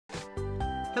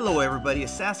Hello everybody,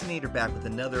 Assassinator back with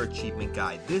another achievement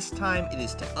guide. This time it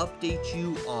is to update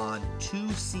you on 2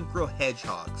 Synchro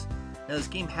Hedgehogs. Now this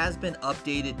game has been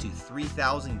updated to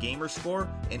 3000 gamer score,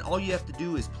 and all you have to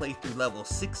do is play through level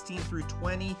 16 through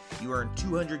 20. You earn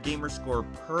 200 gamer score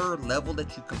per level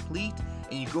that you complete,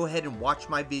 and you go ahead and watch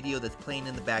my video that's playing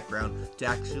in the background to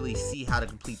actually see how to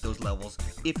complete those levels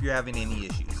if you're having any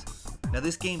issues. Now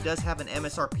this game does have an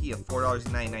MSRP of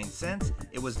 $4.99.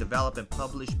 It was developed and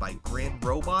published by Grin.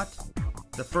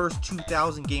 The first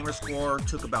 2000 gamer score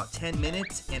took about 10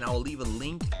 minutes, and I'll leave a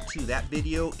link to that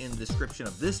video in the description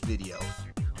of this video.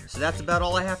 So that's about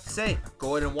all I have to say.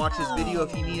 Go ahead and watch this video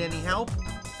if you need any help,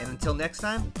 and until next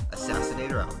time,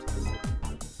 Assassinator out.